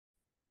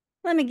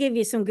Let me give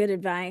you some good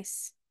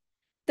advice.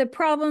 The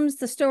problems,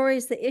 the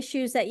stories, the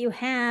issues that you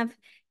have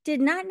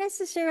did not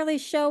necessarily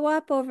show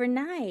up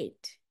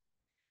overnight.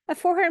 A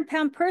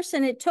 400-pound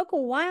person, it took a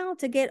while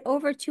to get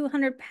over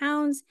 200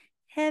 pounds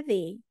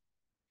heavy.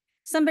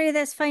 Somebody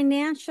that's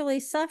financially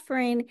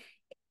suffering,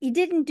 you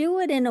didn't do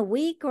it in a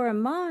week or a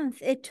month.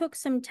 It took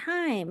some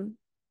time.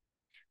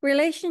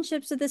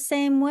 Relationships are the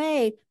same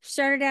way.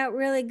 Started out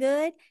really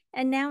good,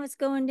 and now it's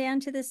going down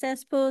to the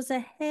cesspools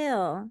of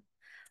hell.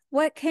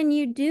 What can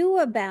you do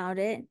about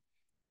it?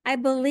 I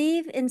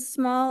believe in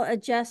small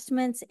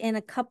adjustments in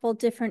a couple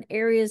different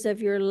areas of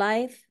your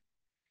life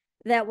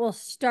that will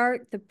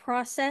start the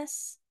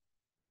process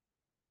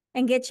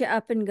and get you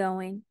up and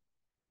going.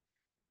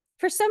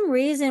 For some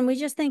reason, we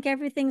just think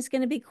everything's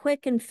going to be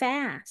quick and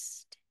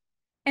fast,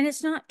 and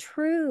it's not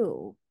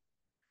true.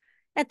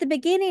 At the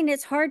beginning,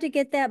 it's hard to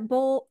get that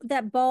ball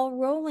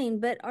rolling,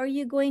 but are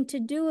you going to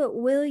do it?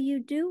 Will you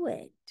do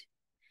it?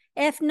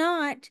 If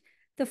not,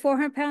 the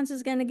 400 pounds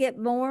is going to get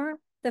more,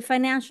 the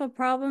financial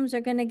problems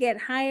are going to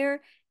get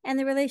higher, and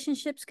the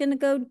relationship's going to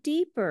go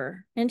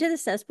deeper into the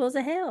cesspools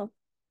of hell.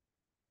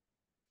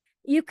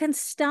 You can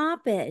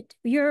stop it.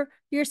 You're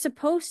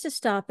supposed to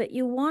stop it.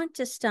 You want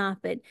to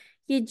stop it.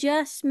 You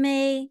just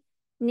may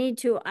need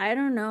to, I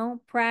don't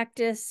know,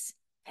 practice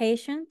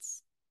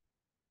patience.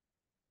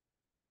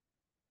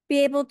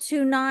 Be able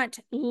to not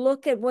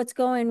look at what's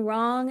going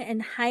wrong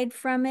and hide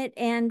from it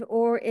and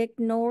or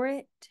ignore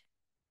it.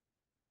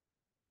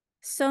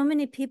 So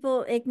many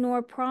people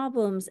ignore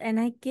problems, and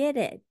I get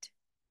it.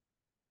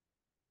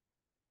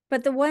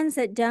 But the ones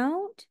that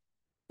don't,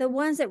 the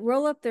ones that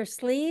roll up their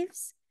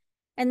sleeves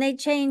and they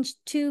change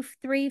 2,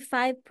 3,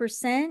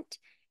 5%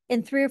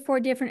 in 3 or 4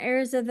 different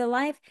areas of their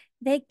life,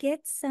 they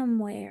get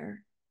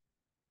somewhere.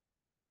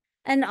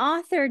 An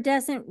author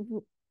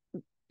doesn't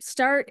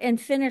start and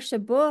finish a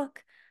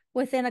book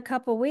within a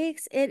couple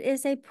weeks. It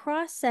is a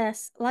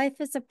process.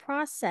 Life is a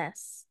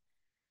process.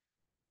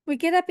 We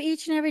get up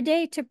each and every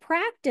day to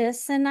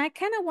practice, and I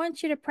kind of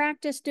want you to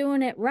practice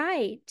doing it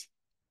right,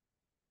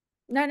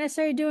 not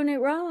necessarily doing it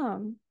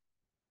wrong.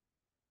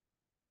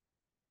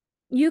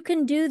 You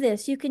can do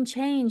this. You can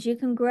change. You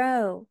can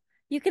grow.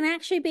 You can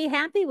actually be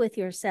happy with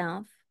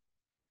yourself.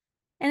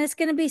 And it's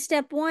going to be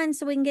step 1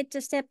 so we can get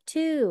to step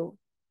 2.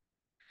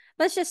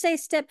 Let's just say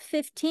step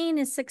 15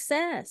 is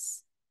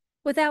success.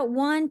 Without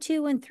 1,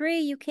 2, and 3,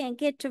 you can't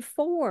get to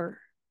 4.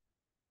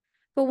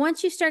 But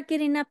once you start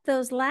getting up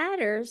those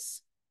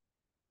ladders,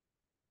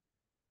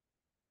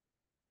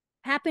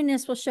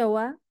 happiness will show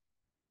up.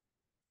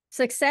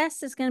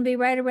 Success is going to be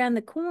right around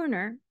the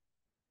corner.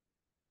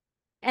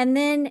 And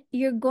then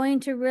you're going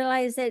to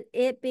realize that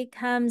it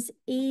becomes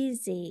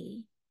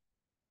easy.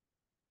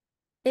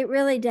 It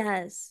really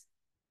does.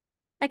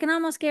 I can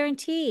almost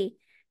guarantee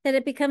that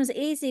it becomes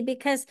easy,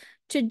 because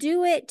to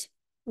do it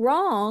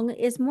wrong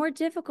is more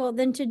difficult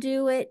than to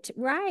do it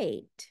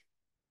right.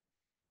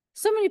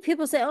 So many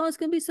people say, oh, it's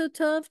going to be so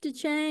tough to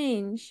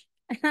change.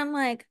 And I'm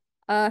like,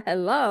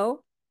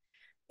 hello.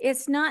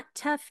 It's not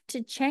tough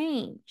to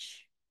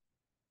change.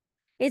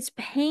 It's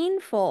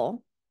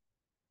painful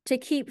to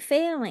keep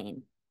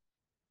failing.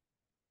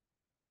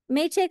 It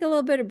may take a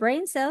little bit of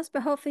brain cells,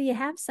 but hopefully you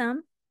have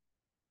some,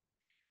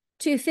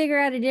 to figure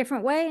out a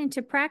different way and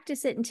to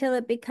practice it until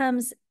it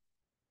becomes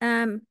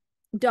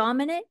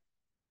dominant,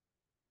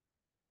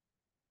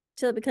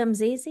 till it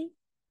becomes easy.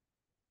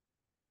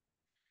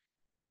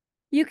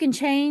 You can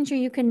change or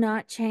you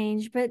cannot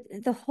change, but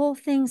the whole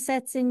thing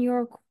sets in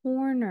your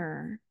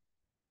corner.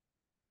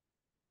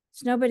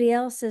 It's nobody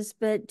else's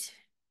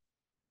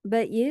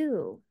but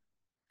you.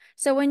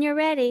 So when you're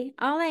ready,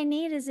 all I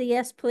need is a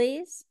yes,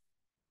 please.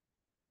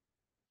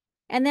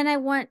 And then I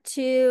want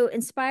to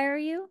inspire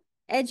you,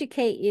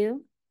 educate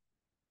you,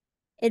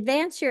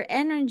 advance your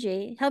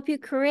energy, help you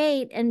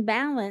create and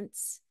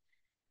balance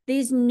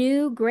these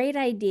new great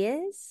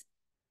ideas,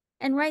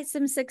 and write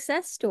some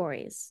success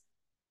stories.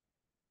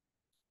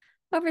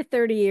 Over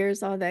 30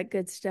 years, all that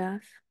good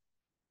stuff.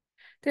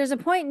 There's a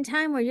point in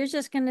time where you're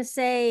just going to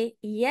say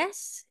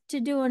yes to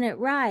doing it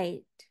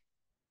right.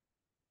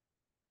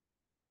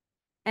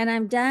 And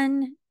I'm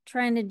done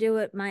trying to do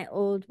it my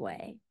old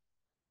way.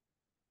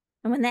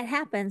 And when that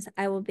happens,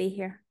 I will be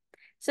here.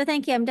 So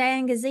thank you. I'm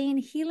Diane Gazine,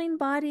 healing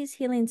bodies,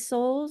 healing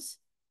souls.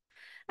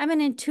 I'm an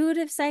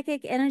intuitive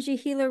psychic energy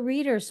healer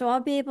reader, so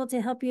I'll be able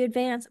to help you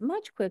advance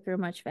much quicker,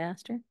 much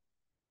faster.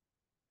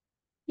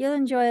 You'll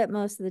enjoy it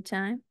most of the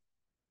time.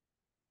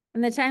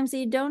 And the times that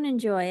you don't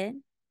enjoy it,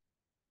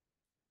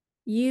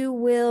 you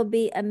will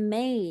be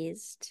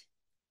amazed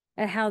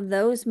at how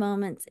those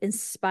moments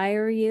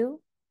inspire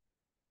you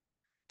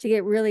to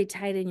get really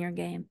tight in your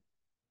game.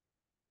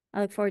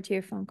 I look forward to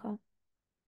your phone call.